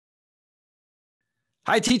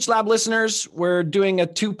Hi, TeachLab listeners. We're doing a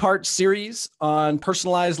two-part series on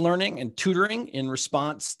personalized learning and tutoring in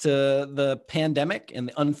response to the pandemic and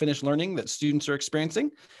the unfinished learning that students are experiencing.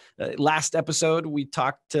 Last episode, we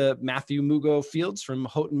talked to Matthew Fields from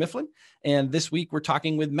Houghton Mifflin, and this week we're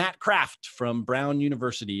talking with Matt Kraft from Brown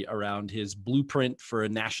University around his blueprint for a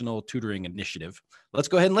national tutoring initiative. Let's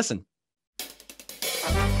go ahead and listen.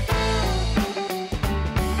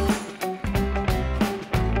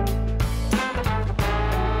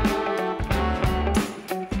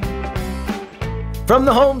 From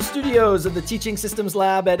the home studios of the Teaching Systems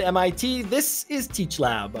Lab at MIT, this is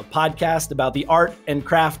TeachLab, a podcast about the art and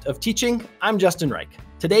craft of teaching. I'm Justin Reich.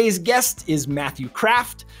 Today's guest is Matthew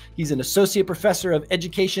Kraft. He's an associate professor of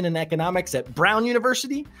education and economics at Brown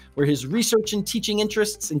University, where his research and teaching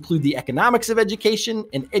interests include the economics of education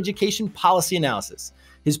and education policy analysis.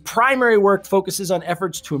 His primary work focuses on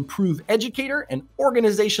efforts to improve educator and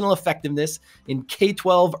organizational effectiveness in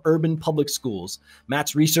K-12 urban public schools.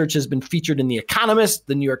 Matt's research has been featured in The Economist,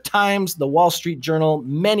 The New York Times, The Wall Street Journal,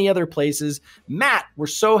 many other places. Matt, we're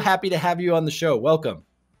so happy to have you on the show. Welcome.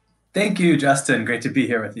 Thank you, Justin. Great to be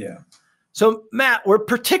here with you. So, Matt, we're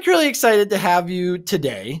particularly excited to have you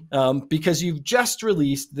today because you've just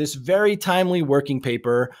released this very timely working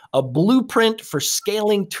paper, A Blueprint for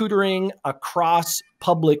Scaling Tutoring Across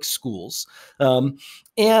Public Schools. I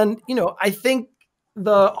think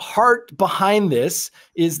the heart behind this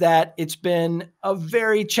is that it's been a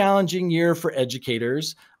very challenging year for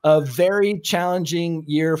educators, a very challenging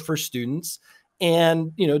year for students.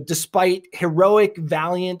 And, despite heroic,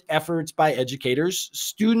 valiant efforts by educators,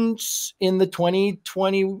 students in the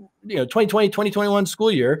 2020-2021 school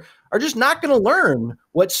year are just not going to learn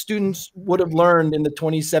what students would have learned in the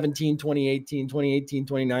 2017, 2018,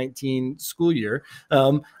 2019 school year.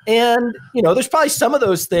 There's probably some of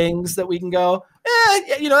those things that we can go,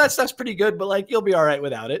 that stuff's pretty good, but you'll be all right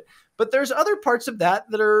without it. But there's other parts of that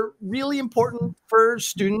are really important for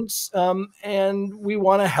students, and we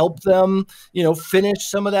want to help them, finish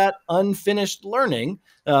some of that unfinished learning.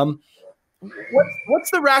 What's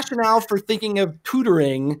the rationale for thinking of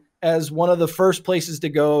tutoring as one of the first places to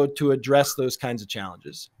go to address those kinds of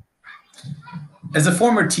challenges? As a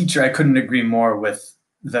former teacher, I couldn't agree more with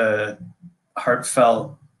the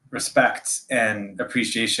heartfelt respect and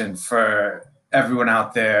appreciation for everyone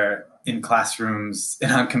out there in classrooms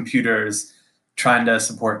and on computers trying to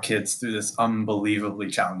support kids through this unbelievably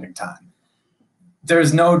challenging time.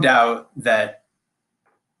 There's no doubt that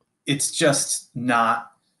it's just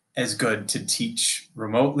not as good to teach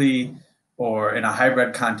remotely or in a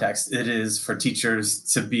hybrid context it is for teachers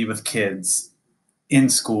to be with kids in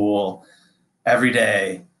school every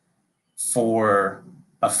day for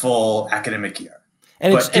a full academic year.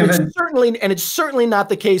 And it's certainly not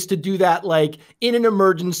the case to do that in an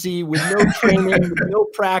emergency with no training, with no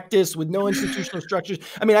practice, with no institutional structures.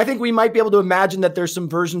 I mean, I think we might be able to imagine that there's some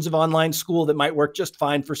versions of online school that might work just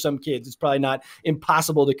fine for some kids. It's probably not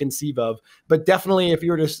impossible to conceive of, but definitely if you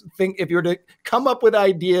were to come up with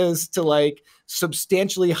ideas to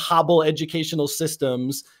substantially hobble educational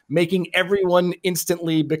systems, making everyone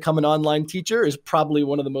instantly become an online teacher is probably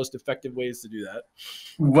one of the most effective ways to do that.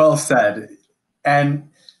 Well said. And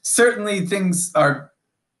certainly things are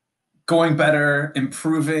going better,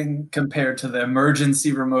 improving compared to the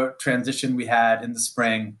emergency remote transition we had in the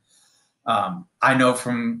spring. I know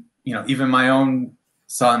from, even my own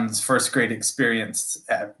son's first grade experience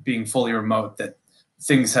at being fully remote that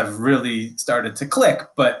things have really started to click.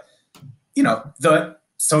 But, the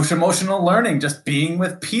social emotional learning, just being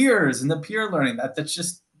with peers and the peer learning, that's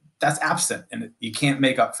absent, and you can't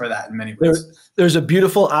make up for that in many ways. There's a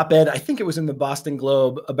beautiful op-ed, I think it was in the Boston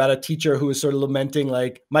Globe, about a teacher who was sort of lamenting,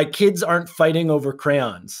 my kids aren't fighting over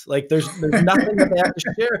crayons. There's nothing that they have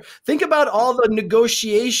to share. Think about all the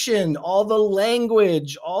negotiation, all the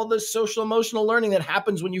language, all the social emotional learning that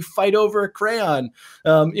happens when you fight over a crayon.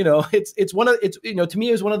 To me, it's one of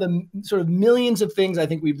the sort of millions of things I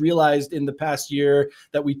think we've realized in the past year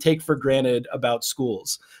that we take for granted about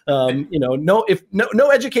schools. No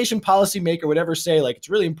education policymaker would ever say it's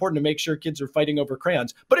really important to make sure kids are fighting over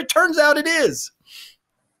crayons, but it turns out it is.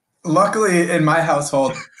 Luckily, in my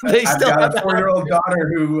household, I've got a 4-year-old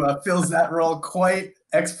daughter who fills that role quite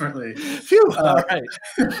expertly. Phew, all right.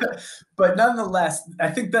 But nonetheless, I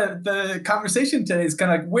think that the conversation today is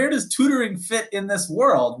kind of where does tutoring fit in this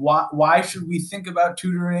world? Why should we think about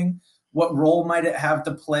tutoring? What role might it have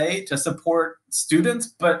to play to support students,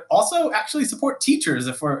 but also actually support teachers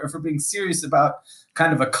if we're being serious about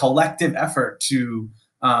kind of a collective effort to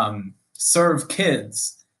serve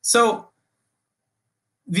kids? So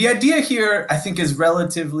the idea here, I think, is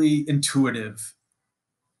relatively intuitive.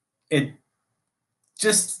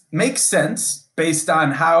 just makes sense based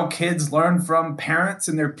on how kids learn from parents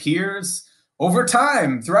and their peers over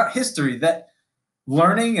time throughout history, that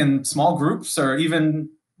learning in small groups or even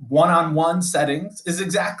one-on-one settings is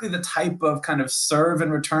exactly the type of kind of serve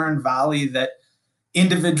and return value that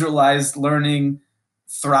individualized learning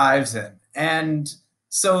thrives in. And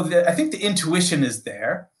so I think the intuition is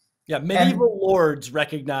there. Yeah, medieval lords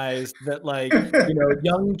recognized that, like,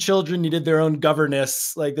 young children needed their own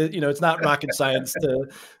governess. Like, it's not rocket science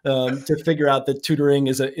to figure out that tutoring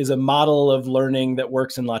is a model of learning that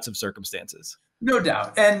works in lots of circumstances. No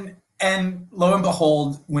doubt. And lo and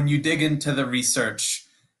behold, when you dig into the research,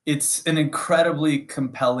 it's an incredibly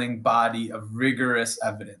compelling body of rigorous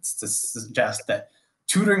evidence to suggest that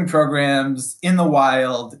tutoring programs in the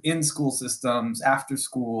wild, in school systems, after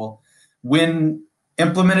school, when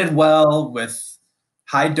implemented well with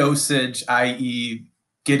high dosage, i.e.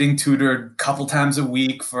 getting tutored a couple times a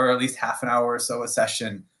week for at least half an hour or so a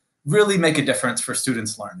session, really make a difference for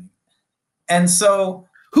students' learning. And so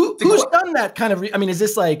who's done that kind of, is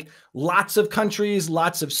this like lots of countries,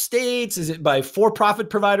 lots of states? Is it by for-profit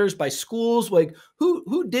providers, by schools? Like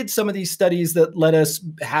who did some of these studies that let us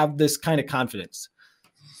have this kind of confidence?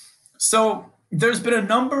 So there's been a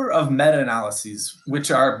number of meta-analyses, which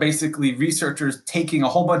are basically researchers taking a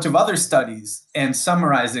whole bunch of other studies and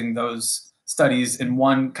summarizing those studies in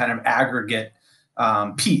one kind of aggregate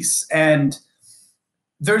piece. And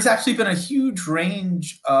there's actually been a huge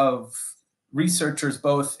range of researchers,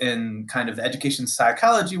 both in kind of the education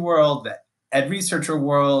psychology world, the ed researcher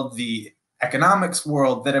world, the economics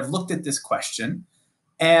world, that have looked at this question.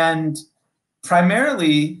 And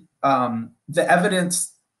primarily, the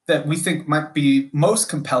evidence that we think might be most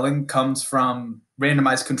compelling comes from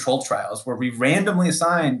randomized controlled trials, where we randomly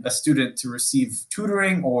assign a student to receive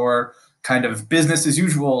tutoring or kind of business as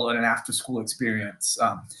usual in an after-school experience.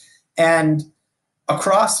 And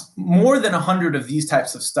across more than 100 of these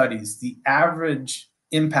types of studies, the average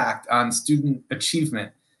impact on student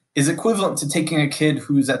achievement is equivalent to taking a kid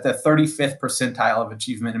who's at the 35th percentile of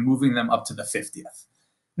achievement and moving them up to the 50th.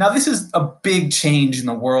 Now, this is a big change in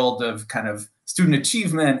the world of kind of student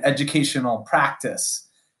achievement, educational practice.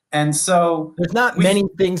 And so there's not many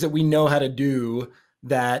things that we know how to do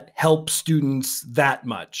that help students that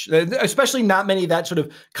much, especially not many that sort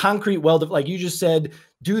of concrete, like you just said,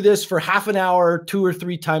 do this for half an hour, 2 or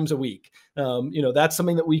 3 times a week. That's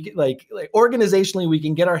something that we like organizationally, we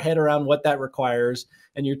can get our head around what that requires.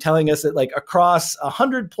 And you're telling us that like across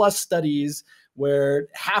 100+ studies, where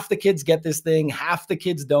half the kids get this thing, half the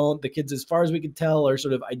kids don't. The kids, as far as we can tell, are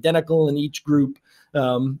sort of identical in each group.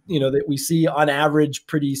 That we see on average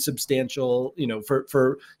pretty substantial.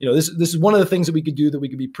 This is one of the things that we could do that we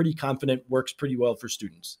could be pretty confident works pretty well for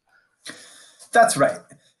students. That's right.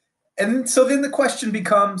 And so then the question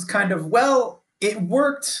becomes kind of, well, it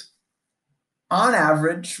worked on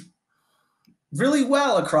average really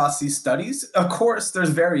well across these studies. Of course, there's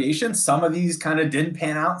variation. Some of these kind of didn't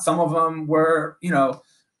pan out. Some of them were,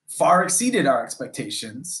 far exceeded our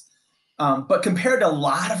expectations. But compared to a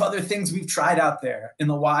lot of other things we've tried out there in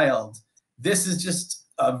the wild, this is just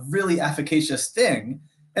a really efficacious thing.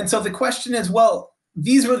 And so the question is, well,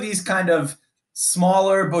 these were these kind of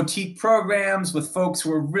smaller boutique programs with folks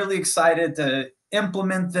who are really excited to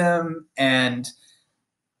implement them. And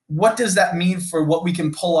what does that mean for what we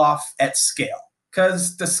can pull off at scale?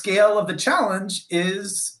 Because the scale of the challenge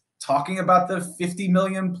is talking about the 50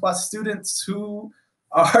 million plus students who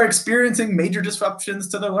are experiencing major disruptions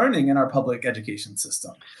to their learning in our public education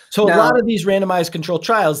system. So a lot of these randomized controlled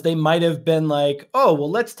trials, they might have been like, oh,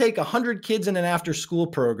 well, let's take 100 kids in an after-school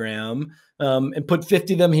program and put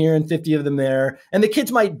 50 of them here and 50 of them there. And the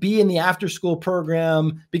kids might be in the after-school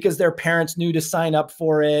program because their parents knew to sign up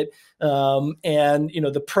for it.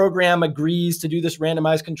 The program agrees to do this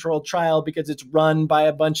randomized controlled trial because it's run by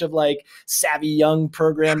a bunch of like savvy young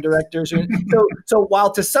program directors. So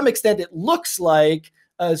while to some extent it looks like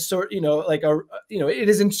it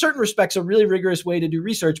is in certain respects a really rigorous way to do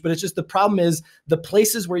research, but it's just the problem is the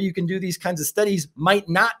places where you can do these kinds of studies might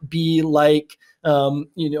not be like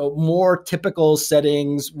more typical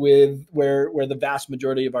settings with where the vast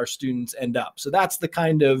majority of our students end up. So that's the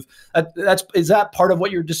kind of is that part of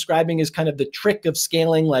what you're describing is kind of the trick of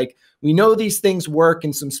scaling? Like, we know these things work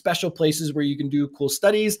in some special places where you can do cool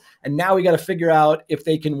studies, and now we got to figure out if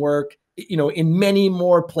they can work in many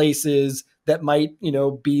more places that might,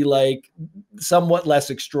 be like somewhat less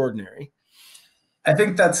extraordinary. I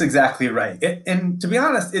think that's exactly right. And to be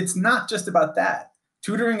honest, it's not just about that.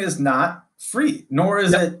 Tutoring is not free, nor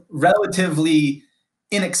is it relatively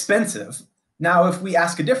inexpensive. Now, if we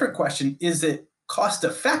ask a different question, is it cost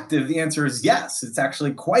effective? The answer is yes. It's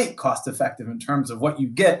actually quite cost effective in terms of what you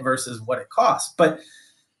get versus what it costs. But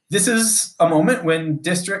this is a moment when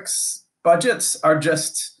districts' budgets are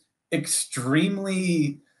just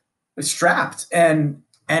extremely strapped, and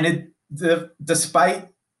despite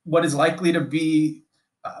what is likely to be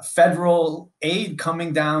federal aid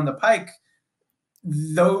coming down the pike,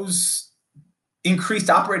 those increased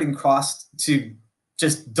operating costs to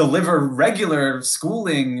just deliver regular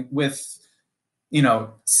schooling with,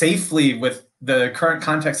 safely with the current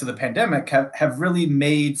context of the pandemic have really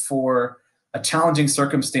made for a challenging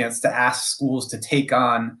circumstance to ask schools to take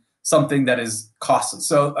on something that is costly.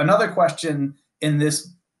 So another question in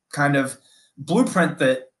this kind of blueprint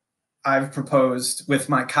that I've proposed with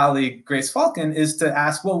my colleague Grace Falcon is to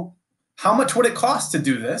ask, well, how much would it cost to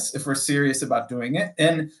do this if we're serious about doing it?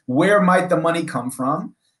 And where might the money come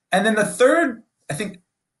from? And then the third, I think,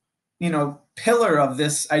 pillar of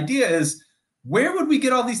this idea is, where would we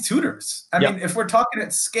get all these tutors? I mean, if we're talking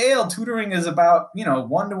at scale, tutoring is about,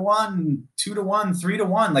 1-to-1, 2-to-1,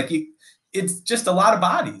 3-to-1. Like it's just a lot of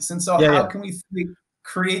bodies. And so how can we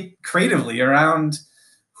create creatively around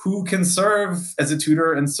who can serve as a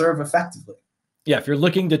tutor and serve effectively? Yeah, if you're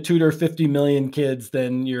looking to tutor 50 million kids,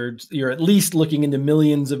 then you're at least looking into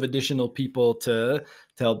millions of additional people to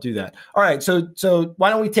help do that. All right, so why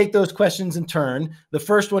don't we take those questions in turn? The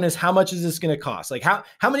first one is, how much is this going to cost? Like how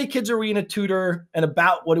many kids are we going to tutor, and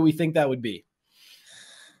about what do we think that would be?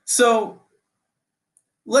 So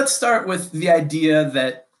let's start with the idea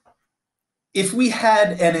that if we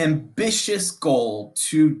had an ambitious goal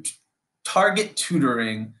to target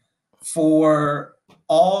tutoring for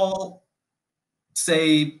all,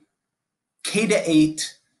 say,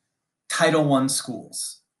 K-8 Title I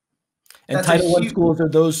schools. And Title I schools are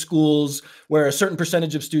those schools where a certain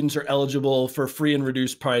percentage of students are eligible for free and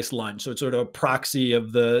reduced price lunch. So it's sort of a proxy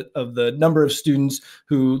of the number of students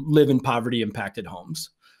who live in poverty impacted homes.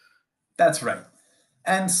 That's right.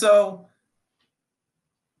 And so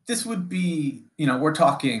this would be, we're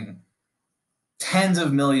talking tens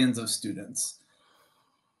of millions of students.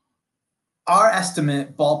 Our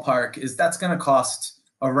estimate, ballpark, is that's going to cost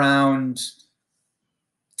around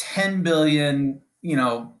 10 billion.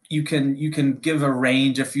 You can give a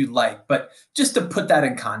range if you'd like, but just to put that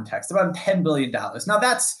in context, about $10 billion. Now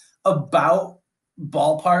that's about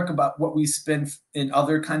ballpark about what we spend in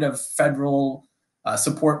other kind of federal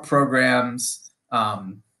support programs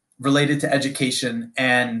related to education.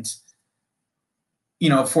 And,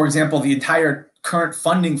 for example, the entire current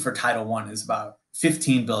funding for Title I is about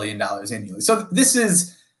 $15 billion annually. So this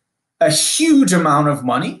is a huge amount of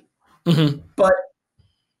money, but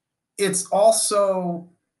it's also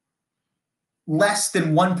less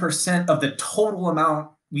than 1% of the total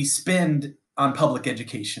amount we spend on public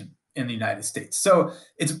education in the United States. So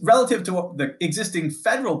it's relative to the existing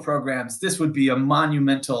federal programs, this would be a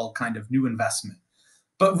monumental kind of new investment.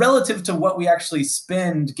 But relative to what we actually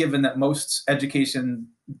spend, given that most education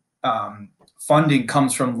funding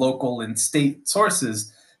comes from local and state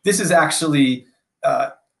sources, this is actually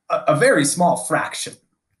a very small fraction.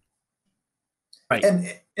 Right.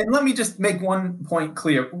 And let me just make one point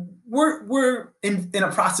clear. We're in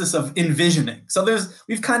a process of envisioning. So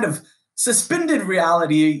we've kind of suspended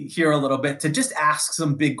reality here a little bit to just ask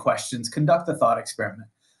some big questions, conduct a thought experiment.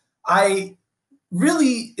 I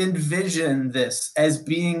really envision this as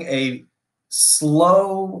being a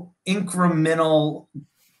slow, incremental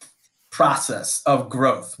process of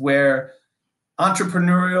growth where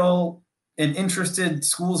entrepreneurial and interested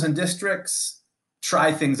schools and districts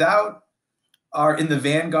try things out, are in the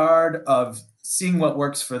vanguard of seeing what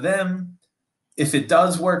works for them. If it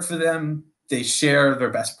does work for them, they share their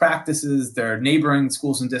best practices, their neighboring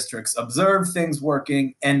schools and districts observe things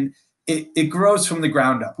working, and it grows from the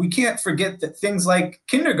ground up. We can't forget that things like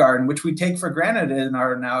kindergarten, which we take for granted in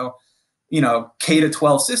our now,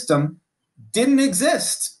 K-12 system, didn't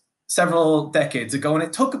exist several decades ago. And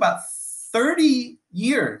it took about 30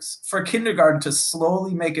 years for kindergarten to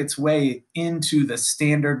slowly make its way into the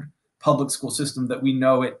standard public school system that we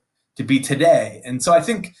know it to be today. And so I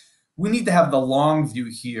think we need to have the long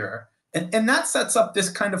view here. And that sets up this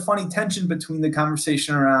kind of funny tension between the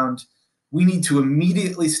conversation around we need to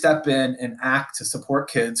immediately step in and act to support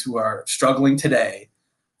kids who are struggling today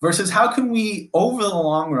versus how can we, over the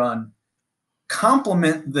long run,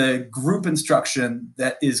 complement the group instruction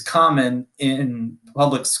that is common in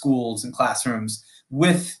public schools and classrooms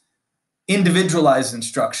with individualized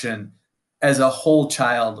instruction as a whole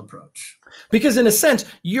child approach. Because in a sense,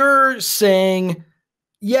 you're saying,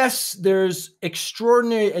 yes, there's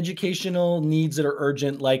extraordinary educational needs that are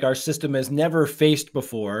urgent, like our system has never faced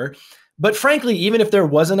before. But frankly, even if there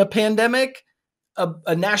wasn't a pandemic,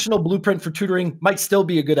 a national blueprint for tutoring might still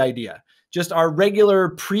be a good idea. Just our regular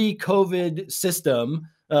pre-COVID system,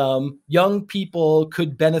 young people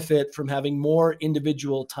could benefit from having more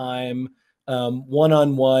individual time,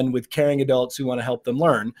 one-on-one with caring adults who want to help them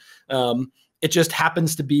learn. It just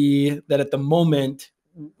happens to be that at the moment,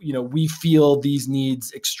 we feel these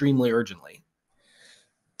needs extremely urgently.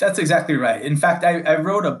 That's exactly right. In fact, I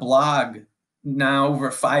wrote a blog now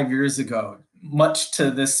over 5 years ago, much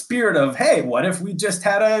to the spirit of, hey, what if we just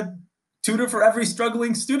had a tutor for every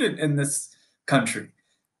struggling student in this country?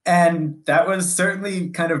 And that was certainly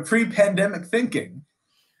kind of pre-pandemic thinking.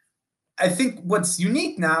 I think what's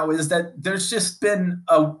unique now is that there's just been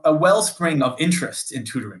a wellspring of interest in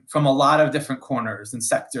tutoring from a lot of different corners and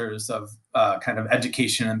sectors of kind of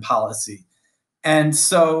education and policy. And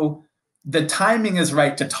so the timing is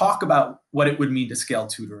right to talk about what it would mean to scale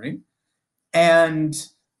tutoring. And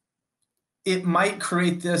it might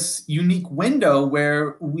create this unique window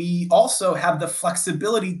where we also have the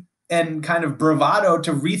flexibility and kind of bravado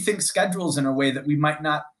to rethink schedules in a way that we might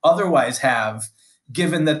not otherwise have,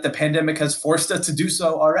 given that the pandemic has forced us to do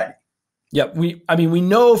so already. Yeah, we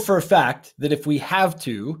know for a fact that if we have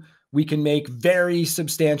to, we can make very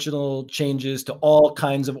substantial changes to all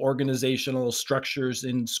kinds of organizational structures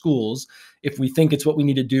in schools if we think it's what we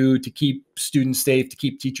need to do to keep students safe, to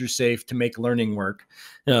keep teachers safe, to make learning work.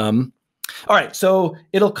 All right, so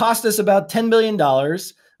it'll cost us about $10 billion,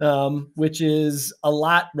 which is a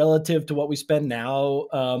lot relative to what we spend now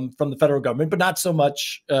from the federal government, but not so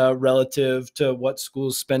much relative to what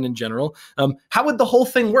schools spend in general. How would the whole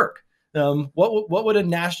thing work? What would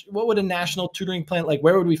a national tutoring plan, like,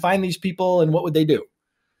 where would we find these people and what would they do?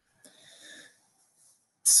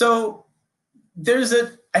 So there's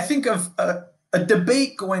I think of a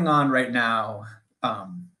debate going on right now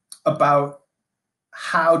about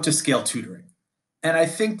how to scale tutoring. And I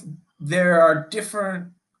think there are different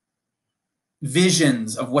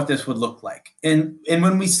visions of what this would look like. And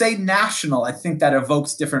when we say national, I think that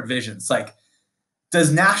evokes different visions. Like,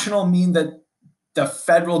 does national mean that the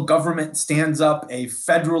federal government stands up a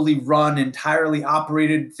federally run, entirely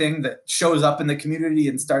operated thing that shows up in the community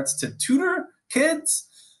and starts to tutor kids?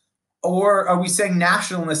 Or are we saying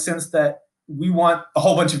national in the sense that we want a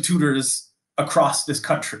whole bunch of tutors across this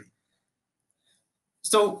country?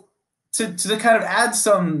 So to kind of add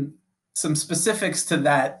some specifics to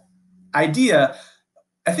that idea,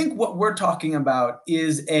 I think what we're talking about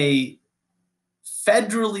is a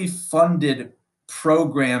federally funded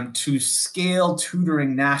program to scale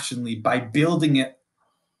tutoring nationally by building it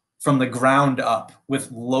from the ground up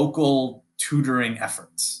with local tutoring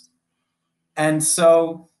efforts. And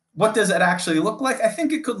so what does it actually look like? I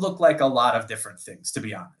think it could look like a lot of different things, to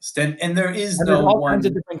be honest. And there is no all one. Kinds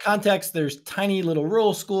of different contexts. There's tiny little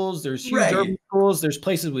rural schools. There's huge urban schools. There's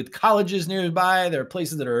places with colleges nearby. There are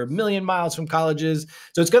places that are a million miles from colleges.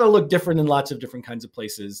 So it's going to look different in lots of different kinds of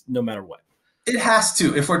places, no matter what. It has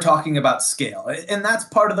to, if we're talking about scale. And that's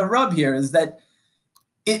part of the rub here, is that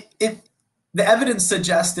the evidence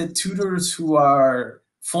suggests that tutors who are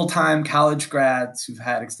full-time college grads who've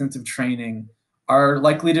had extensive training are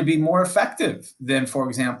likely to be more effective than, for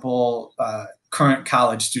example, current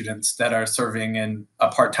college students that are serving in a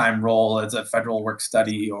part-time role as a federal work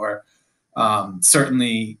study, or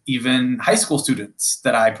certainly even high school students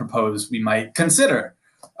that I propose we might consider.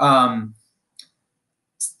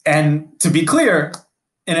 And to be clear,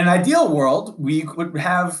 in an ideal world, we would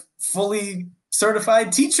have fully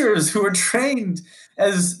certified teachers who are trained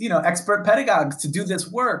as, expert pedagogues to do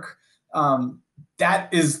this work. That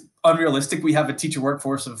is unrealistic. We have a teacher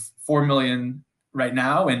workforce of 4 million right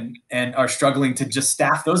now and are struggling to just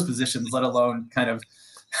staff those positions, let alone kind of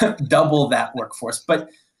double that workforce. But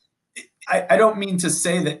I don't mean to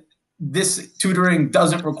say that this tutoring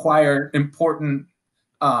doesn't require important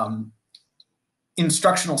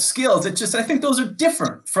instructional skills. It's just, I think those are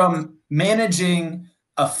different from managing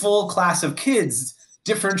a full class of kids,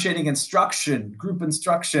 differentiating instruction, group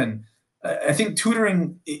instruction. I think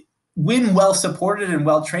tutoring, when well supported and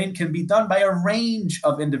well trained, can be done by a range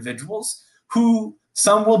of individuals who,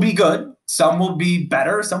 some will be good, some will be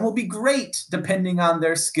better, some will be great, depending on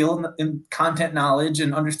their skill and content knowledge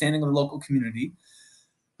and understanding of the local community.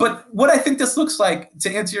 But what I think this looks like,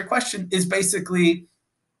 to answer your question, is basically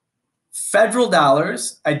federal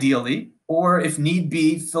dollars, ideally, or if need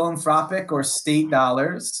be, philanthropic or state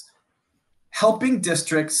dollars, helping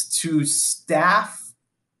districts to staff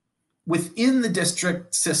within the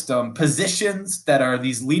district system positions that are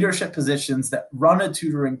these leadership positions that run a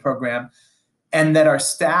tutoring program and that are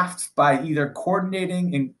staffed by either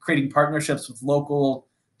coordinating and creating partnerships with local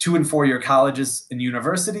 2- and 4-year colleges and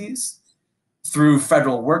universities through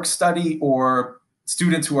federal work study or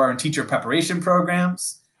students who are in teacher preparation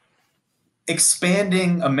programs,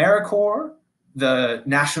 expanding AmeriCorps, the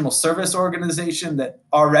national service organization that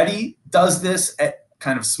already does this at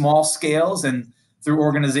kind of small scales and through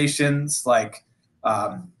organizations like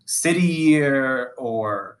City Year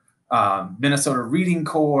or Minnesota Reading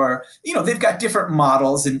Corps. They've got different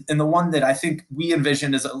models, and the one that I think we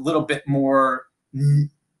envision is a little bit more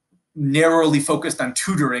narrowly focused on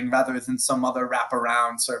tutoring rather than some other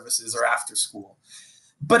wraparound services or after school.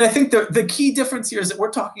 But I think the key difference here is that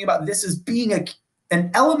we're talking about this as being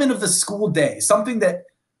an element of the school day, something that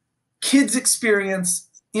kids experience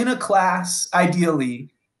in a class, ideally,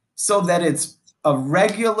 so that it's a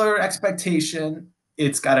regular expectation.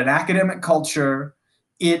 It's got an academic culture.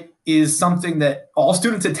 It is something that all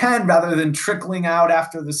students attend rather than trickling out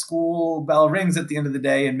after the school bell rings at the end of the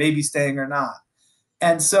day and maybe staying or not.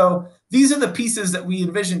 And so these are the pieces that we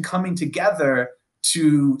envision coming together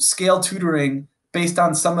to scale tutoring based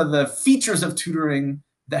on some of the features of tutoring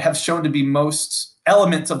that have shown to be most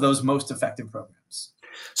elements of those most effective programs.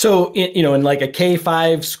 So, in like a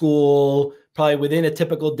K-5 school, probably within a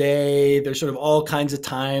typical day, there's sort of all kinds of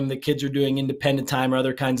time. The kids are doing independent time or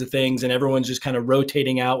other kinds of things, and everyone's just kind of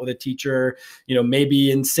rotating out with a teacher.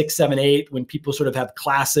 Maybe in 6, 7, 8, when people sort of have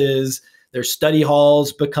classes, their study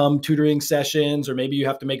halls become tutoring sessions, or maybe you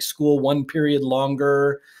have to make school one period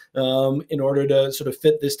longer in order to sort of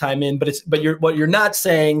fit this time in. But what you're not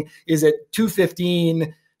saying is at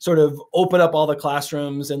 2:15, sort of open up all the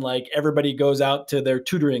classrooms and like everybody goes out to their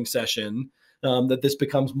tutoring session. That this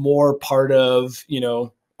becomes more part of,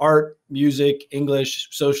 art, music, English,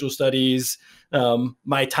 social studies,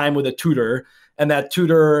 my time with a tutor. And that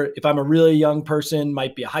tutor, if I'm a really young person,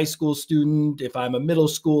 might be a high school student. If I'm a middle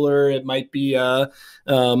schooler, it might be a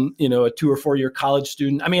 2 or 4 year college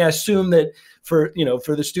student. I mean, I assume that for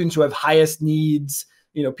the students who have highest needs,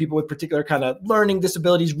 people with particular kind of learning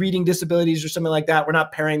disabilities, reading disabilities, or something like that, we're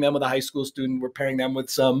not pairing them with a high school student. We're pairing them with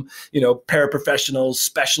some, paraprofessional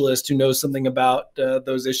specialist who knows something about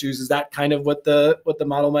those issues. Is that kind of what the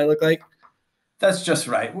model might look like? That's just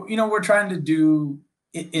right. We're trying to do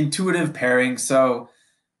intuitive pairing. So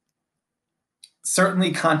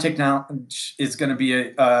certainly content knowledge is going to be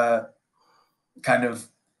a kind of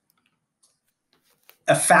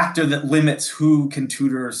a factor that limits who can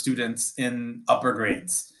tutor students in upper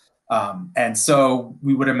grades. And so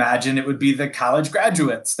we would imagine it would be the college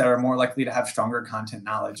graduates that are more likely to have stronger content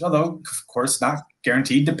knowledge, although of course not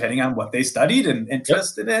guaranteed depending on what they studied and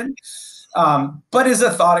interested in. But as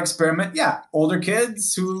a thought experiment, older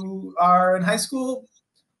kids who are in high school,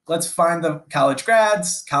 let's find the college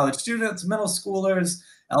grads, college students, middle schoolers,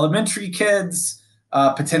 elementary kids,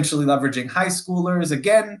 potentially leveraging high schoolers.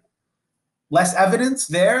 Again, less evidence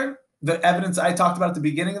there. The evidence I talked about at the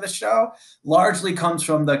beginning of the show largely comes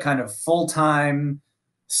from the kind of full-time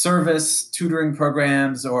service tutoring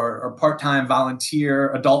programs or part-time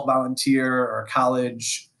adult volunteer or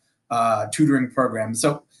college tutoring programs.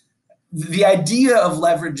 So the idea of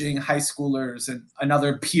leveraging high schoolers and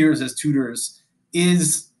other peers as tutors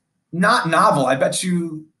is not novel. I bet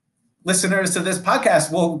you listeners to this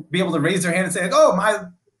podcast will be able to raise their hand and say, oh, my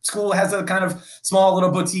school has a kind of small little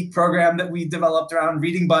boutique program that we developed around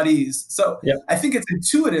reading buddies. So I think it's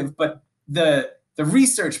intuitive, but the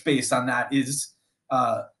research based on that is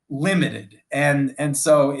limited. And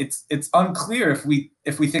so it's unclear if we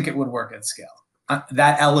think it would work at scale,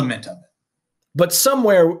 that element of it. But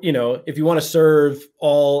somewhere, if you want to serve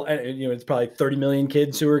all, it's probably 30 million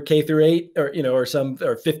kids who are K through 8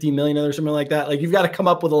 or 50 million or something like that. Like you've got to come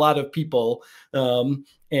up with a lot of people.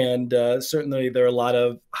 And certainly there are a lot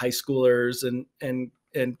of high schoolers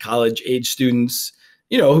and college age students,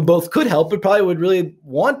 who both could help, but probably would really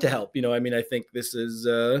want to help. I think this is,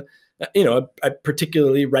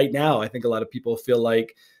 particularly right now, I think a lot of people feel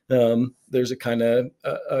like there's a kind of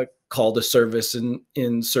a call to service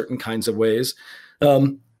in certain kinds of ways.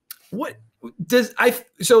 So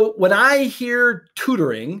when I hear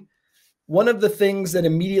tutoring, one of the things that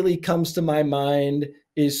immediately comes to my mind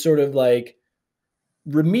is sort of like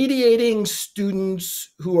remediating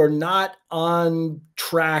students who are not on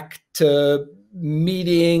track to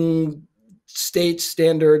meeting state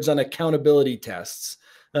standards on accountability tests.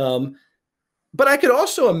 But I could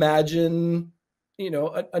also imagine,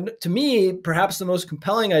 to me, perhaps the most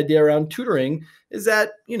compelling idea around tutoring is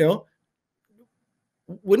that,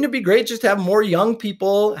 wouldn't it be great just to have more young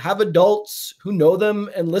people, have adults who know them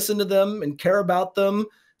and listen to them and care about them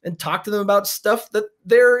and talk to them about stuff that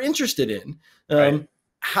they're interested in? Right.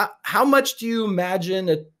 How much do you imagine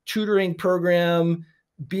a tutoring program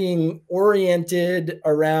being oriented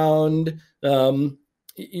around,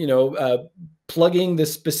 plugging the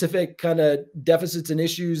specific kind of deficits and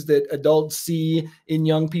issues that adults see in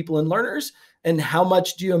young people and learners? And how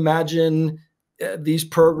much do you imagine these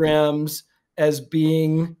programs as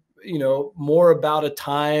being, more about a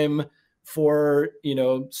time for,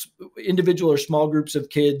 individual or small groups of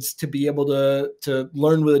kids to be able to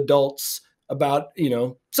learn with adults about,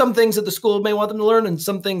 some things that the school may want them to learn and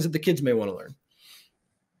some things that the kids may want to learn?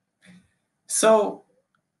 So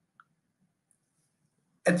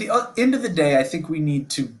at the end of the day, I think we need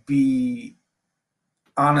to be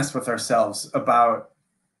honest with ourselves about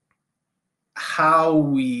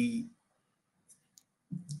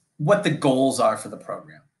what the goals are for the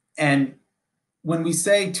program. And when we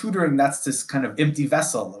say tutoring, that's this kind of empty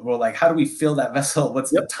vessel. We're like, how do we fill that vessel?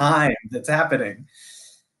 What's the time that's happening?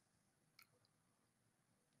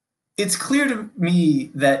 It's clear to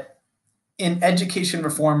me that in education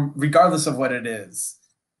reform, regardless of what it is,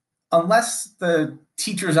 unless the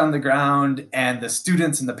teachers on the ground and the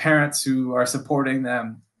students and the parents who are supporting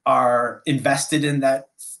them are invested in that,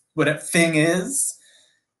 what a thing is,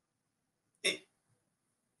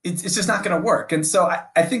 it's just not going to work. And so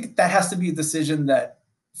I think that has to be a decision that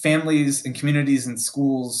families and communities and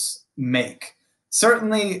schools make.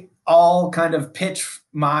 Certainly, I'll kind of pitch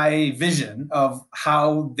my vision of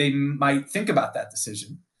how they might think about that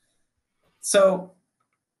decision. So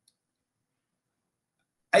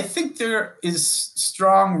I think there is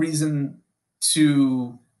strong reason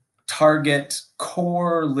to target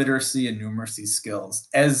core literacy and numeracy skills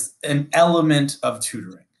as an element of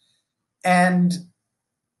tutoring. And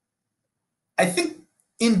I think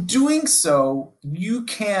in doing so, you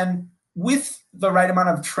can, with the right amount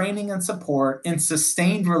of training and support in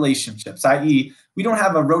sustained relationships, i.e., we don't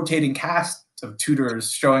have a rotating cast of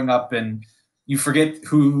tutors showing up and you forget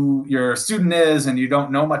who your student is and you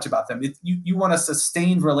don't know much about them. You want a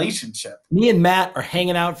sustained relationship. Me and Matt are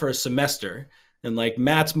hanging out for a semester, and like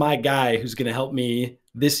Matt's my guy who's going to help me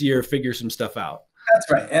this year figure some stuff out.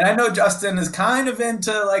 That's right. And I know Justin is kind of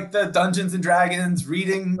into like the Dungeons and Dragons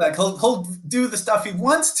reading, like he'll do the stuff he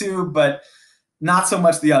wants to, but not so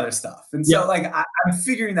much the other stuff. And so like I'm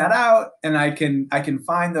figuring that out, and I can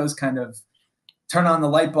find those kind of turn on the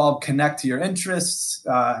light bulb, connect to your interests,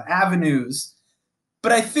 avenues.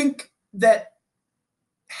 But I think that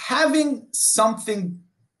having something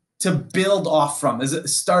to build off from as a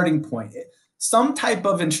starting point, some type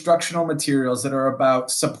of instructional materials that are about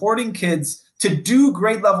supporting kids to do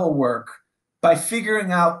grade level work by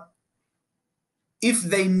figuring out if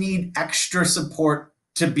they need extra support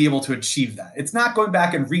to be able to achieve that. It's not going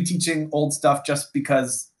back and reteaching old stuff just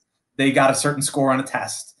because they got a certain score on a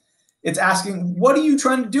test. It's asking, what are you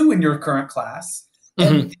trying to do in your current class?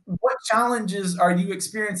 And what challenges are you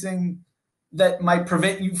experiencing that might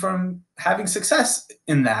prevent you from having success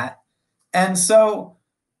in that? And so,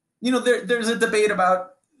 there's a debate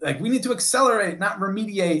about like, we need to accelerate, not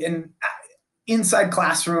remediate. And inside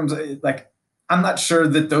classrooms, like, I'm not sure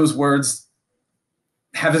that those words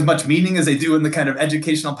have as much meaning as they do in the kind of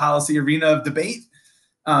educational policy arena of debate.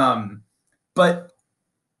 But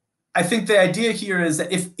I think the idea here is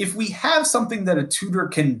that if we have something that a tutor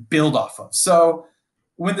can build off of, so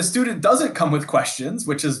when the student doesn't come with questions,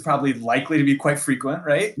 which is probably likely to be quite frequent,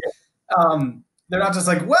 right? They're not just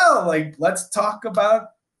like, well, like, let's talk about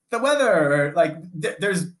the weather, or like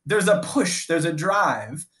there's a push, there's a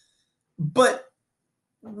drive. But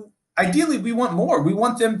ideally, we want more. We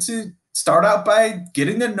want them to start out by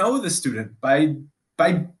getting to know the student, by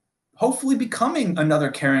hopefully becoming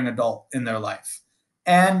another caring adult in their life.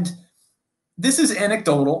 And this is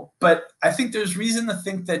anecdotal, but I think there's reason to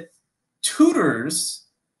think that tutors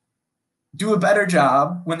do a better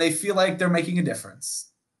job when they feel like they're making a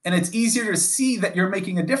difference. And it's easier to see that you're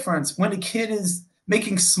making a difference when a kid is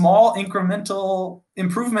making small incremental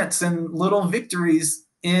improvements and little victories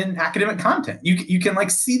in academic content. You can like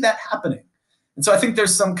see that happening. And so I think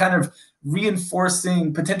there's some kind of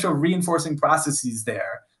potential reinforcing processes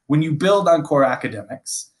there when you build on core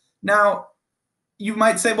academics. Now, you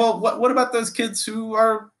might say, well, what about those kids who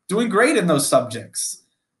are doing great in those subjects?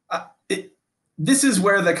 This is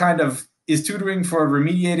where the kind of, is tutoring for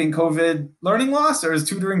remediating COVID learning loss, or is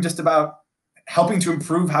tutoring just about helping to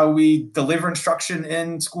improve how we deliver instruction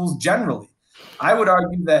in schools generally? I would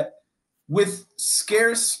argue that with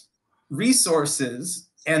scarce resources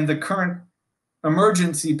and the current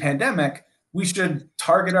emergency pandemic, we should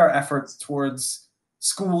target our efforts towards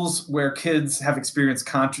schools where kids have experienced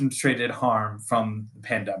concentrated harm from the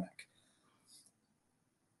pandemic.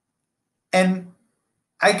 And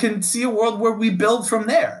I can see a world where we build from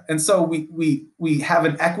there. And so we have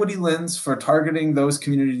an equity lens for targeting those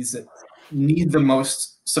communities that need the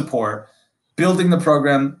most support, building the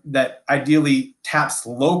program that ideally taps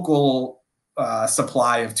local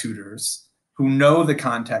supply of tutors who know the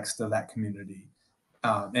context of that community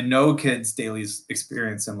and know kids' daily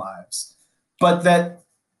experience and lives. But that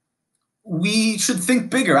we should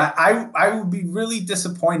think bigger. I would be really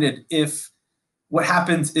disappointed if what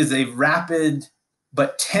happens is a rapid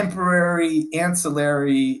but temporary,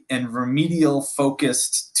 ancillary, and remedial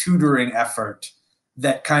focused tutoring effort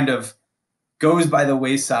that kind of goes by the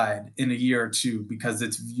wayside in a year or two because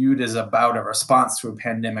it's viewed as about a response to a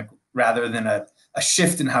pandemic rather than a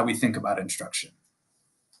shift in how we think about instruction.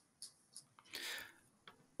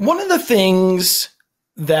 One of the things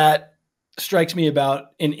that strikes me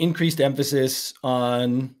about an increased emphasis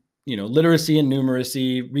on, literacy and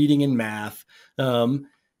numeracy, reading and math,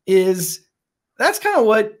 is that's kind of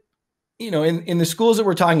what, in the schools that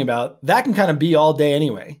we're talking about, that can kind of be all day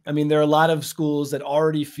anyway. I mean, there are a lot of schools that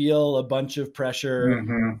already feel a bunch of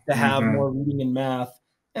pressure to have more reading and math.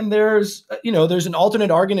 And there's an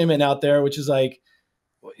alternate argument out there, which is like,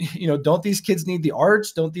 don't these kids need the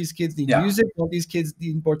arts? Don't these kids need music? Don't these kids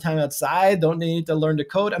need more time outside? Don't they need to learn to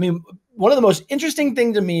code? I mean, one of the most interesting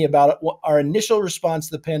things to me about our initial response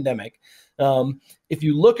to the pandemic, if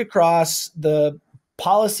you look across the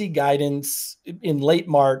policy guidance in late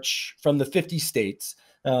March from the 50 states,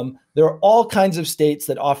 there are all kinds of states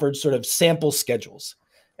that offered sort of sample schedules.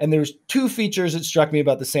 And there's two features that struck me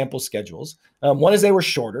about the sample schedules. One is they were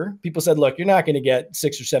shorter. People said, look, you're not going to get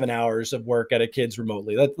 6 or 7 hours of work out of kids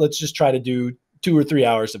remotely. Let's just try to do 2 or 3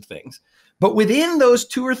 hours of things. But within those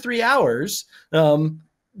 2 or 3 hours,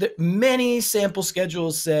 many sample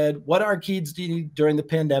schedules said what our kids need during the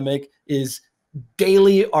pandemic is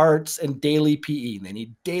daily arts and daily PE. They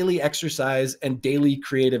need daily exercise and daily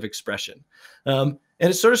creative expression. And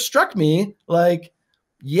it sort of struck me like,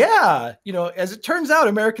 yeah, as it turns out,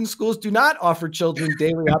 American schools do not offer children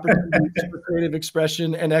daily opportunities for creative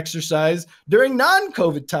expression and exercise during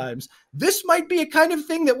non-COVID times. This might be a kind of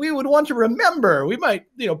thing that we would want to remember. We might,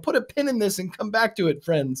 put a pin in this and come back to it,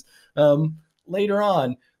 friends, later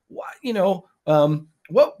on. What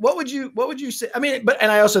would you say? I mean,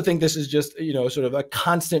 and I also think this is just, sort of a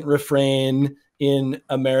constant refrain in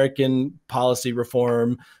American policy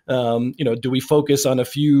reform. Do we focus on a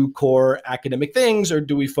few core academic things, or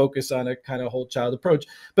do we focus on a kind of whole child approach?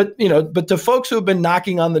 But to folks who have been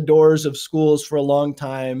knocking on the doors of schools for a long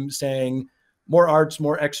time saying more arts,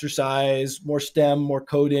 more exercise, more STEM, more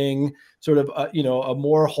coding, sort of, a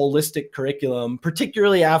more holistic curriculum,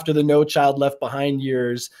 particularly after the No Child Left Behind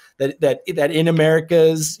years that in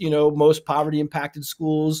America's, most poverty impacted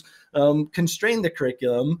schools constrain the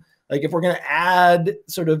curriculum. Like if we're going to add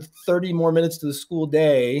sort of 30 more minutes to the school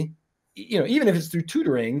day, even if it's through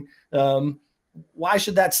tutoring, why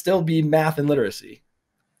should that still be math and literacy?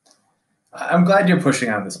 I'm glad you're pushing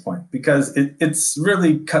on this point because it's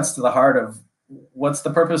really cuts to the heart of what's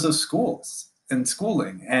the purpose of schools and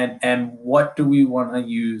schooling, and what do we want to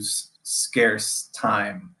use scarce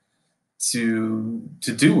time to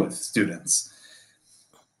do with students.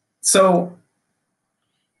 So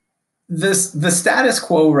the status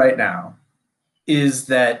quo right now is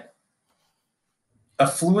that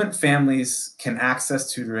affluent families can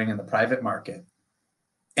access tutoring in the private market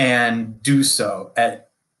and do so at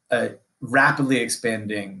a rapidly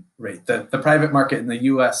expanding rate. The private market in the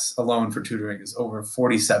US alone for tutoring is over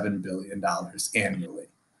 $47 billion annually.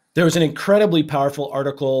 There was an incredibly powerful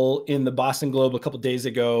article in the Boston Globe a couple of days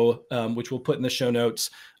ago, which we'll put in the show notes,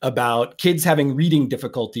 about kids having reading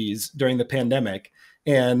difficulties during the pandemic.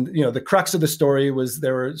 And, the crux of the story was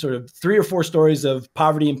there were sort of 3 or 4 stories of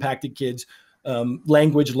poverty impacted kids,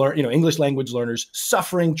 English language learners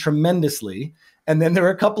suffering tremendously. And then there are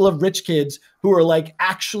a couple of rich kids who are like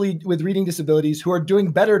actually with reading disabilities who are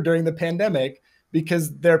doing better during the pandemic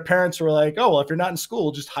because their parents were like, oh, well, if you're not in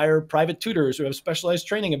school, just hire private tutors who have specialized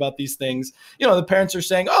training about these things. The parents are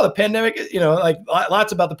saying, oh, the pandemic,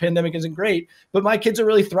 lots about the pandemic isn't great, but my kids are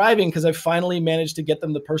really thriving because I've finally managed to get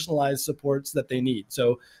them the personalized supports that they need.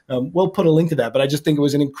 So we'll put a link to that, but I just think it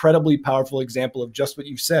was an incredibly powerful example of just what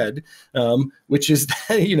you said, which is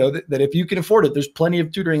that, that if you can afford it, there's plenty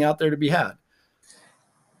of tutoring out there to be had.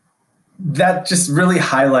 That just really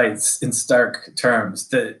highlights in stark terms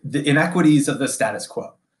the inequities of the status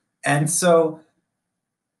quo. And so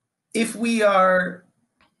if we are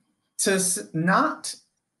to not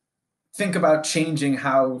think about changing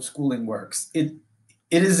how schooling works, it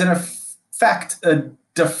is in effect a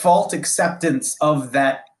default acceptance of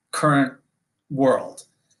that current world.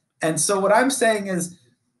 And so what I'm saying is,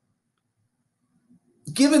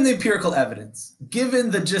 given the empirical evidence,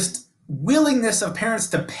 given the just willingness of parents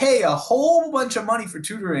to pay a whole bunch of money for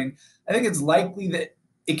tutoring, I think it's likely that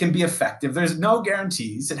it can be effective. There's no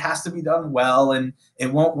guarantees. It has to be done well, and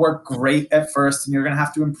it won't work great at first, and you're going to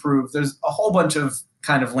have to improve. There's a whole bunch of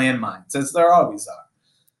kind of landmines, as there always are.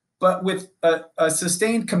 But with a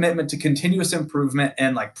sustained commitment to continuous improvement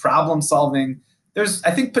and like problem solving, there's,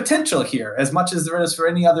 I think, potential here as much as there is for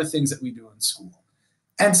any other things that we do in school.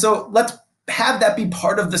 And so let's have that be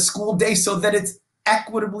part of the school day so that it's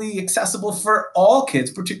equitably accessible for all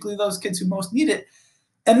kids, particularly those kids who most need it.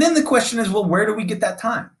 And then the question is, well, where do we get that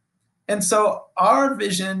time? And so our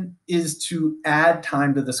vision is to add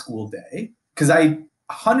time to the school day, because I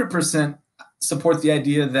 100% support the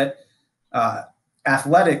idea that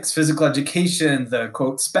athletics, physical education, the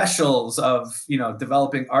quote specials of, you know,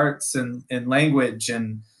 developing arts and language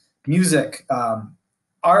and music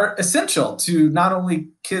are essential to not only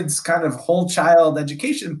kids' kind of whole child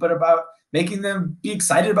education, but about making them be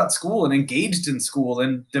excited about school and engaged in school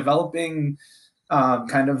and developing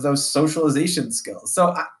kind of those socialization skills.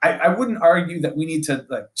 So I wouldn't argue that we need to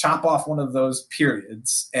like chop off one of those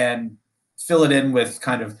periods and fill it in with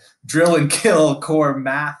kind of drill and kill core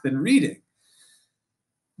math and reading.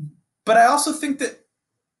 But I also think that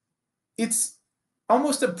it's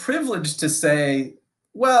almost a privilege to say,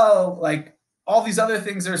 well, like all these other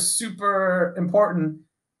things are super important.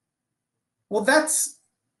 Well, that's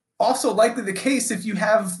also likely the case if you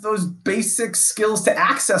have those basic skills to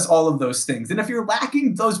access all of those things. And if you're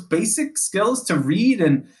lacking those basic skills to read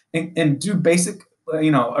and do basic,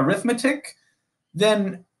 you know, arithmetic,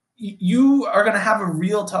 then you are going to have a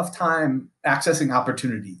real tough time accessing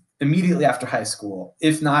opportunity immediately after high school,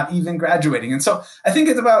 if not even graduating. And so I think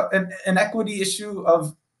it's about an equity issue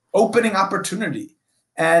of opening opportunity.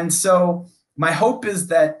 And so my hope is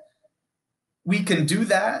that we can do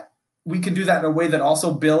that. We can do that in a way that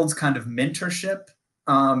also builds kind of mentorship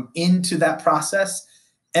into that process.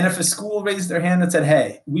 And if a school raised their hand and said,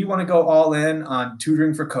 hey, we want to go all in on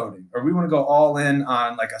tutoring for coding, or we want to go all in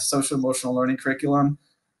on like a social emotional learning curriculum,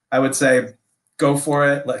 I would say, go for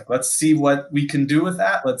it. Let's see what we can do with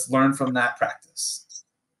that. Let's learn from that practice.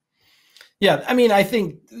 Yeah. I mean, I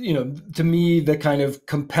think, you know, to me, the kind of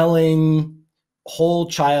compelling whole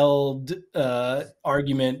child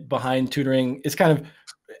argument behind tutoring is kind of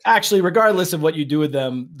actually, regardless of what you do with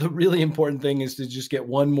them, the really important thing is to just get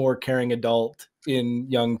one more caring adult in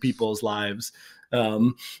young people's lives. You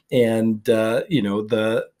know, and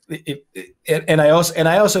I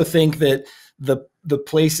also think that the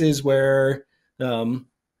places where an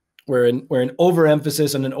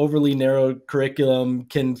overemphasis on an overly narrow curriculum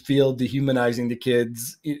can feel dehumanizing to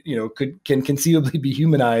kids, you know, can conceivably be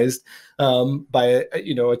humanized by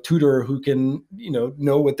a tutor who can, you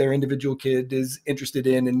know what their individual kid is interested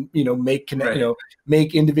in, and, you know, make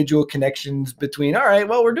individual connections between, all right,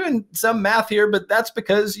 well, we're doing some math here, but that's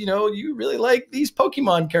because, you know, you really like these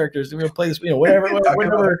Pokemon characters. We're going to play this, you know, whatever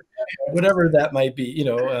that might be, you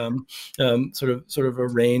know, sort of a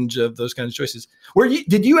range of those kinds of choices.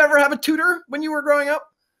 Did you ever have a tutor when you were growing up?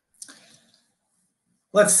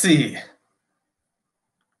 Let's see.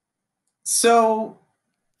 So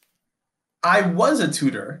I was a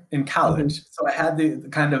tutor in college, so I had the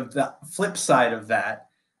kind of the flip side of that.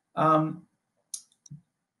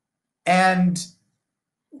 And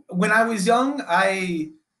when I was young, I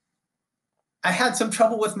had some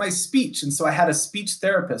trouble with my speech. And so I had a speech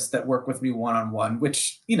therapist that worked with me one-on-one,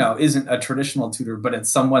 which, you know, isn't a traditional tutor, but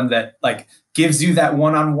it's someone that like gives you that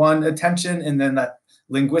one-on-one attention and then that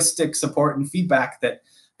linguistic support and feedback that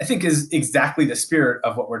I think is exactly the spirit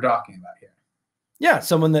of what we're talking about here. Yeah,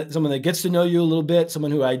 someone that gets to know you a little bit,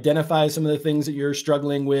 someone who identifies some of the things that you're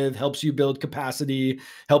struggling with, helps you build capacity,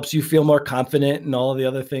 helps you feel more confident, and all of the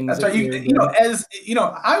other things. That's right. You know, as you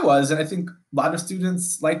know, I was, and I think a lot of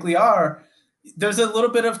students likely are, there's a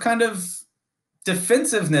little bit of kind of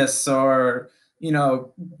defensiveness, or, you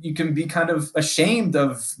know, you can be kind of ashamed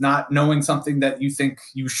of not knowing something that you think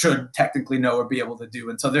you should technically know or be able to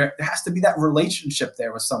do. And so there has to be that relationship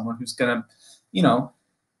there with someone who's going to, you know,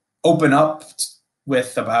 open up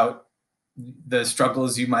with about the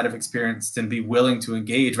struggles you might have experienced and be willing to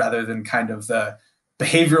engage, rather than kind of the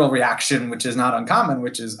behavioral reaction, which is not uncommon,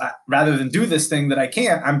 which is rather than do this thing that I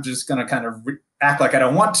can't, I'm just going to kind of act like I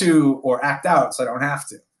don't want to, or act out so I don't have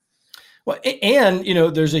to. Well, and, you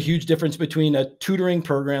know, there's a huge difference between a tutoring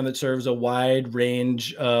program that serves a wide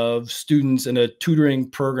range of students and a tutoring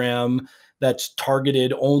program that's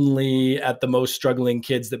targeted only at the most struggling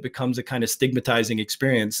kids, that becomes a kind of stigmatizing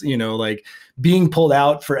experience. You know, like being pulled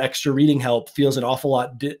out for extra reading help feels an awful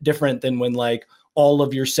lot different than when like all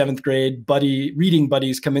of your 7th grade reading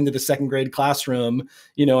buddies come into the 2nd grade classroom,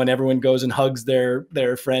 and everyone goes and hugs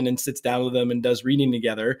their friend and sits down with them and does reading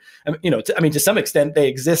together. To some extent, they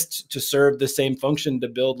exist to serve the same function to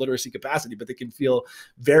build literacy capacity, but they can feel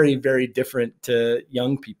very, very different to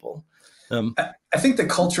young people. I think the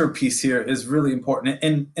culture piece here is really important.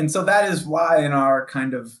 And so that is why in our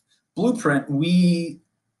kind of blueprint, we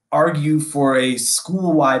argue for a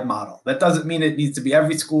school-wide model. That doesn't mean it needs to be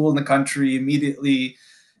every school in the country immediately.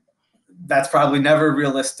 That's probably never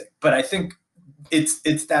realistic. But I think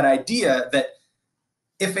it's that idea that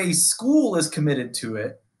if a school is committed to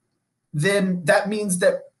it, then that means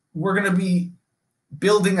that we're going to be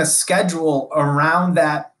building a schedule around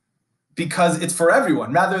that because it's for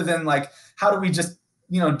everyone, rather than like, how do we just,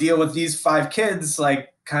 deal with these 5 kids, like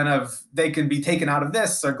kind of they can be taken out of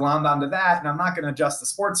this or glommed onto that. And I'm not going to adjust the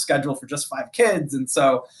sports schedule for just 5 kids. And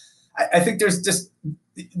so I think there's just,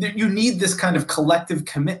 you need this kind of collective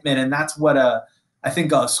commitment. And that's what I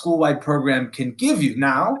think a school-wide program can give you.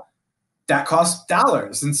 Now, that costs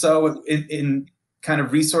dollars. And so in kind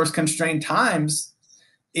of resource-constrained times,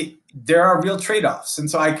 there are real trade-offs.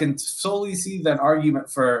 And so I can solely see that argument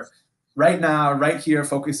for right now, right here,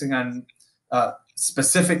 focusing on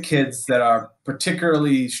specific kids that are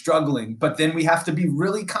particularly struggling. But then we have to be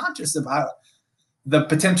really conscious about the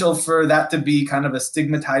potential for that to be kind of a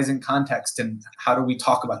stigmatizing context. And how do we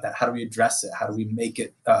talk about that? How do we address it? How do we make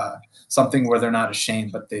it something where they're not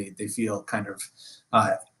ashamed, but they feel kind of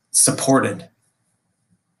supported?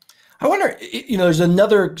 I wonder, there's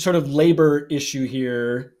another sort of labor issue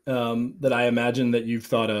here that I imagine that you've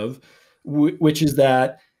thought of, which is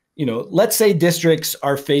that, let's say districts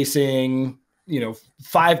are facing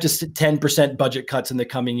 5 to 10% budget cuts in the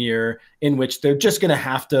coming year, in which they're just going to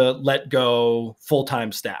have to let go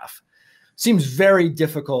full-time staff. Seems very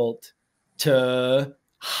difficult to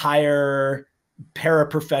hire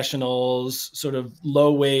paraprofessionals, sort of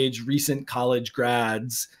low-wage, recent college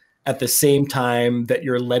grads, at the same time that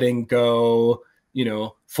you're letting go,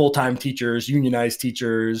 full-time teachers, unionized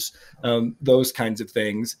teachers, those kinds of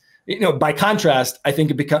things. By contrast, I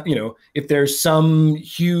think it becomes, if there's some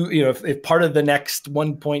huge, if part of the next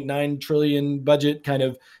 1.9 trillion budget kind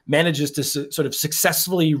of manages to sort of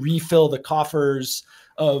successfully refill the coffers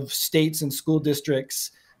of states and school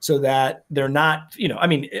districts so that they're not,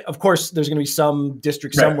 of course, there's going to be some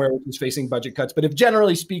district somewhere which is facing budget cuts. But if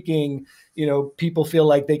generally speaking, people feel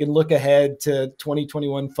like they can look ahead to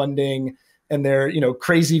 2021 funding and their,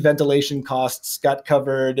 crazy ventilation costs got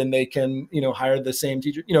covered and they can, hire the same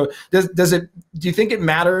teacher, do you think it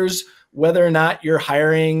matters whether or not you're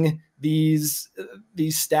hiring these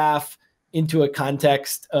staff into a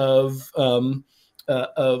context of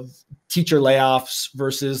teacher layoffs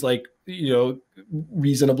versus like,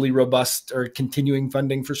 reasonably robust or continuing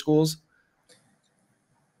funding for schools?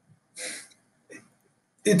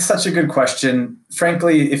 It's such a good question.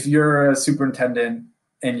 Frankly, if you're a superintendent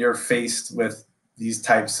and you're faced with these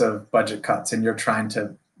types of budget cuts and you're trying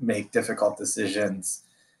to make difficult decisions,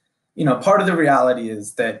 part of the reality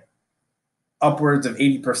is that upwards of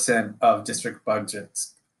 80% of district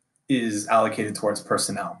budgets is allocated towards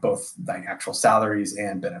personnel, both like actual salaries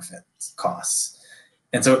and benefits costs.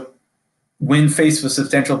 And so when faced with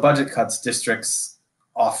substantial budget cuts, districts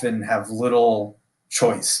often have little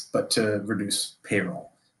choice but to reduce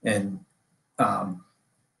payroll. And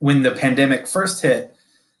when the pandemic first hit,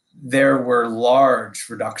 there were large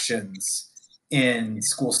reductions in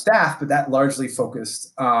school staff, but that largely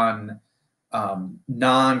focused on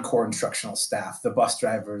non-core instructional staff, the bus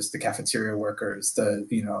drivers, the cafeteria workers,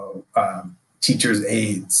 the teachers'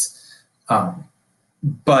 aides.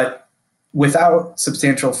 But without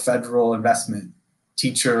substantial federal investment,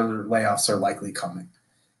 teacher layoffs are likely coming.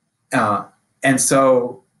 And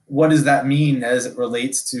so what does that mean as it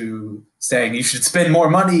relates to saying you should spend more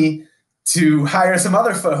money to hire some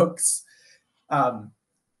other folks?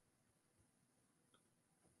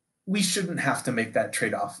 We shouldn't have to make that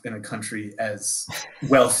trade-off in a country as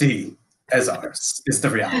wealthy as ours, is the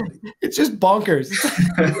reality. It's just bonkers.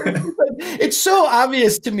 It's so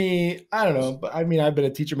obvious to me. I don't know, but I mean, I've been a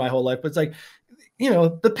teacher my whole life, but it's like,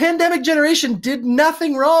 the pandemic generation did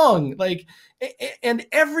nothing wrong. Like, and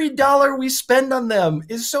every dollar we spend on them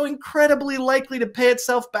is so incredibly likely to pay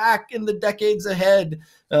itself back in the decades ahead.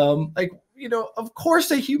 Of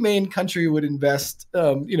course a humane country would invest,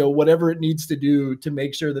 whatever it needs to do to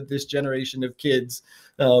make sure that this generation of kids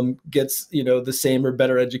gets, the same or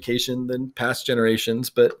better education than past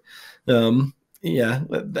generations. But I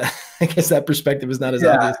guess that perspective is not as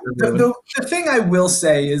obvious. The thing I will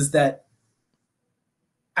say is that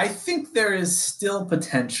I think there is still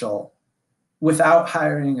potential without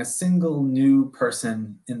hiring a single new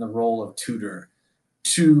person in the role of tutor,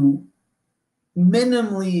 to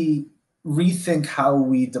minimally rethink how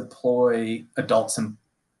we deploy adults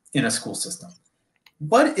in a school system.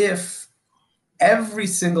 What if every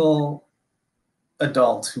single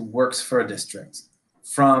adult who works for a district,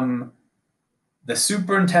 from the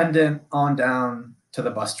superintendent on down to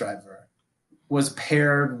the bus driver, was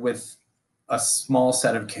paired with a small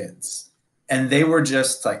set of kids, and they were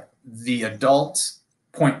just like the adult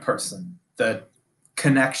point person, the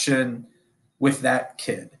connection with that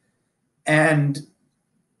kid? And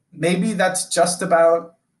maybe that's just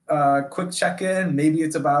about quick check-in, maybe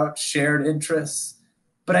it's about shared interests,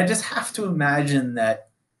 but I just have to imagine that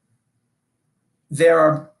there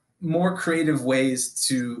are more creative ways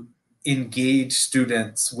to engage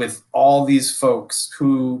students with all these folks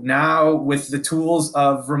who now, with the tools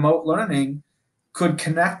of remote learning, could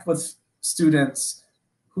connect with students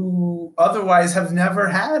who otherwise have never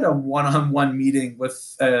had a one-on-one meeting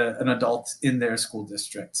with an adult in their school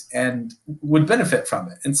district and would benefit from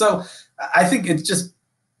it. And so I think it's just,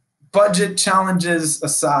 budget challenges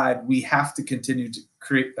aside, we have to continue to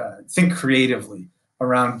think creatively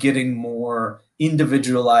around getting more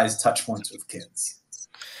individualized touch points with kids.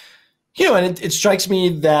 And it strikes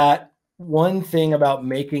me that one thing about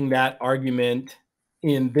making that argument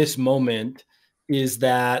in this moment is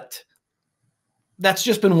that that's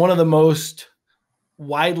just been one of the most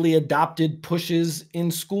widely adopted pushes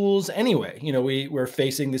in schools anyway. We're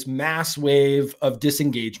facing this mass wave of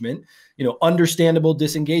disengagement, understandable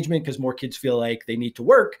disengagement, because more kids feel like they need to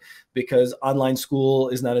work, because online school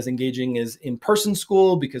is not as engaging as in-person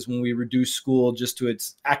school, because when we reduce school just to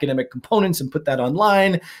its academic components and put that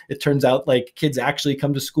online, it turns out like kids actually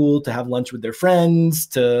come to school to have lunch with their friends,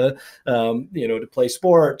 to play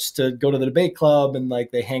sports, to go to the debate club, and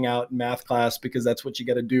like they hang out in math class because that's what you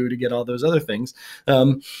got to do to get all those other things.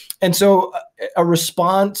 And so a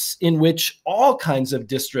response in which all kinds of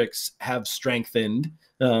districts have strengthened.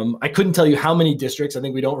 I couldn't tell you how many districts. I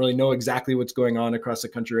think we don't really know exactly what's going on across the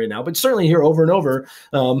country right now, but certainly here over and over,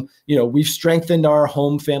 we've strengthened our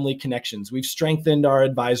home family connections. We've strengthened our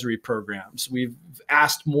advisory programs. We've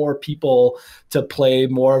asked more people to play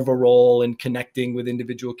more of a role in connecting with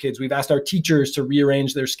individual kids. We've asked our teachers to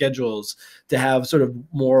rearrange their schedules to have sort of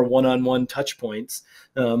more one-on-one touch points.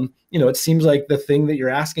 It seems like the thing that you're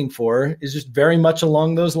asking for is just very much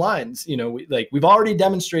along those lines. We've already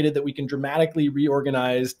demonstrated that we can dramatically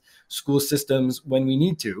reorganize school systems when we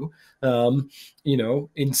need to,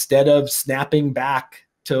 instead of snapping back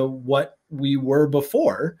to what we were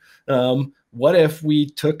before. What if we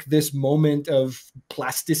took this moment of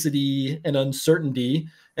plasticity and uncertainty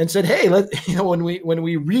and said, hey, when we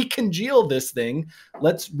recongeal this thing,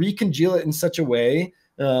 let's recongeal it in such a way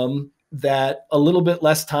that a little bit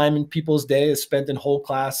less time in people's day is spent in whole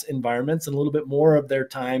class environments, and a little bit more of their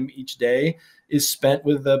time each day is spent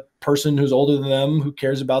with a person who's older than them, who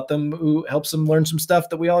cares about them, who helps them learn some stuff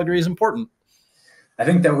that we all agree is important. I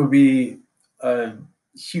think that would be a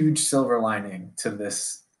huge silver lining to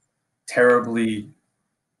this terribly,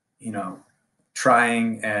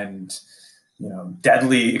 trying and,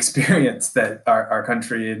 deadly experience that our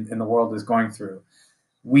country and the world is going through.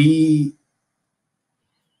 We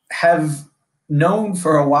have known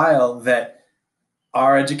for a while that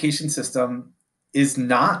our education system is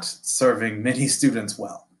not serving many students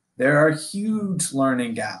well. There are huge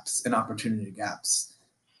learning gaps and opportunity gaps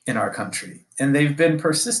in our country, and they've been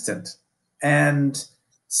persistent. And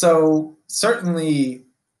so certainly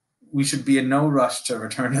we should be in no rush to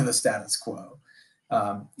return to the status quo,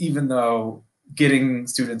 even though getting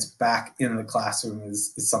students back in the classroom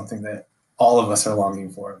is something that all of us are longing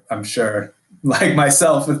for. I'm sure, like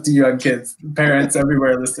myself with 2 young kids, parents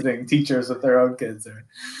everywhere listening, teachers with their own kids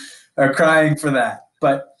are crying for that.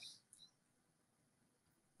 But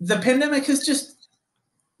the pandemic has just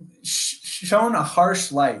shown a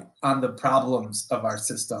harsh light on the problems of our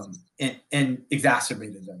system and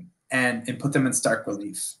exacerbated them and put them in stark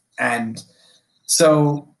relief. And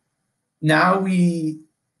so now we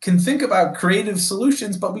can think about creative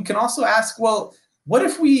solutions, but we can also ask, well, what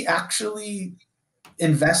if we actually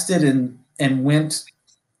invested in and went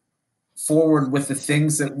forward with the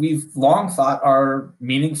things that we've long thought are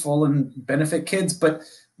meaningful and benefit kids, but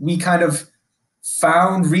we kind of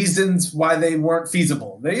found reasons why they weren't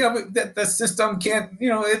feasible. That the system can't,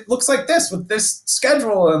 it looks like this with this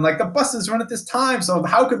schedule, and like the buses run at this time. So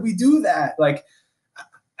how could we do that? Like,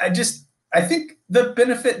 I think the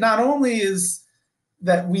benefit not only is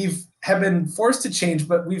that have been forced to change,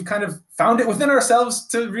 but we've kind of found it within ourselves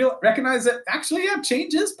to recognize that actually,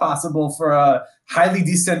 change is possible for a highly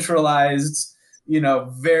decentralized,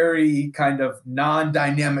 very kind of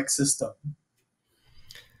non-dynamic system.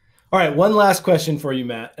 All right, one last question for you,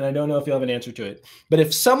 Matt, and I don't know if you'll have an answer to it. But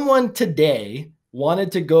if someone today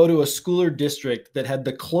wanted to go to a school or district that had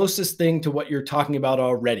the closest thing to what you're talking about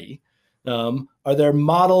already, are there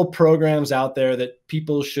model programs out there that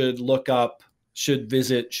people should look up, should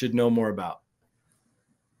visit, should know more about?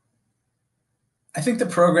 I think the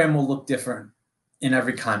program will look different in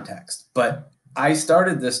every context, but I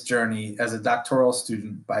started this journey as a doctoral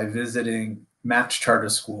student by visiting Match Charter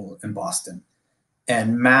School in Boston.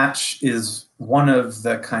 And Match is one of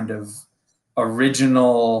the kind of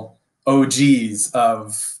original OGs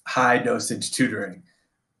of high dosage tutoring.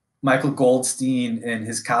 Michael Goldstein and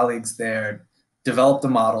his colleagues there developed a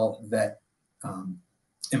model that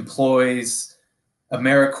employs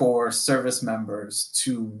AmeriCorps service members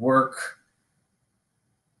to work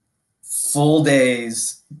full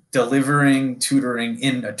days delivering tutoring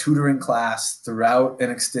in a tutoring class throughout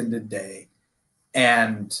an extended day.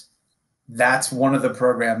 And that's one of the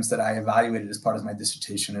programs that I evaluated as part of my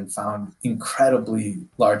dissertation and found incredibly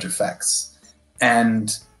large effects.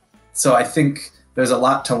 And so I think there's a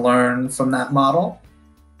lot to learn from that model.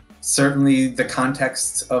 Certainly the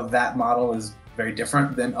context of that model is very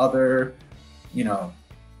different than other,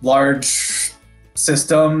 large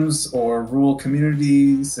systems or rural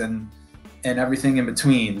communities and everything in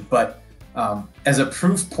between. But as a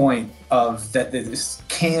proof point of that this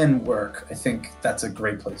can work, I think that's a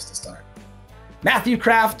great place to start. Matthew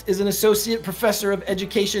Kraft is an associate professor of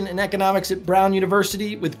education and economics at Brown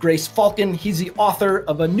University with Grace Falcon. He's the author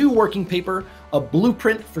of a new working paper, A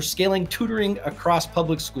Blueprint for Scaling Tutoring Across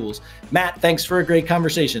Public Schools. Matt, thanks for a great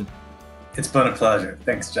conversation. It's been a pleasure.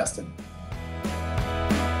 Thanks, Justin.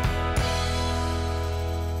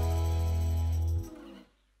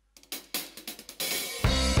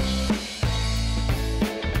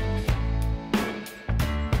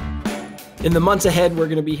 In the months ahead, we're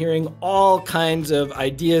going to be hearing all kinds of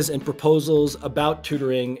ideas and proposals about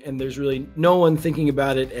tutoring, and there's really no one thinking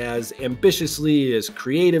about it as ambitiously, as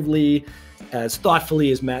creatively, as thoughtfully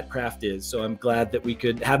as Matt Kraft is. So I'm glad that we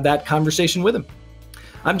could have that conversation with him.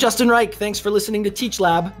 I'm Justin Reich. Thanks for listening to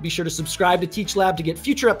TeachLab. Be sure to subscribe to TeachLab to get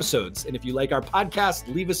future episodes. And if you like our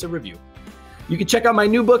podcast, leave us a review. You can check out my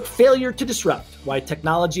new book, Failure to Disrupt: Why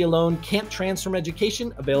Technology Alone Can't Transform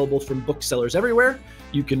Education, available from booksellers everywhere.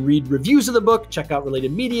 You can read reviews of the book, check out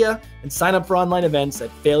related media, and sign up for online events at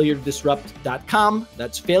failuretodisrupt.com.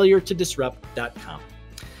 That's failuretodisrupt.com.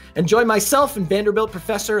 And join myself and Vanderbilt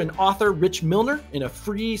professor and author Rich Milner in a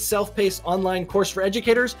free self-paced online course for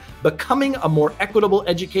educators, Becoming a More Equitable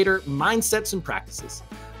Educator: Mindsets and Practices.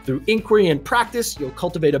 Through inquiry and practice, you'll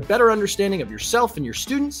cultivate a better understanding of yourself and your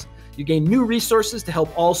students. You gain new resources to help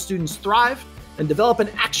all students thrive, and develop an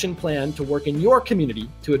action plan to work in your community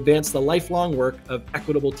to advance the lifelong work of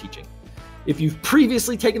equitable teaching. If you've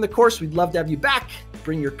previously taken the course, we'd love to have you back.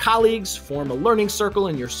 Bring your colleagues, form a learning circle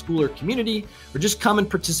in your school or community, or just come and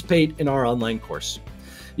participate in our online course.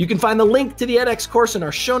 You can find the link to the edX course in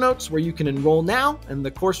our show notes, where you can enroll now, and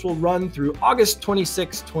the course will run through August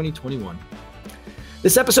 26, 2021.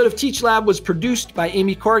 This episode of TeachLab was produced by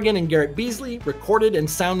Amy Corrigan and Garrett Beasley, recorded and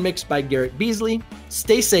sound mixed by Garrett Beasley.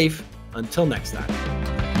 Stay safe. Until next time.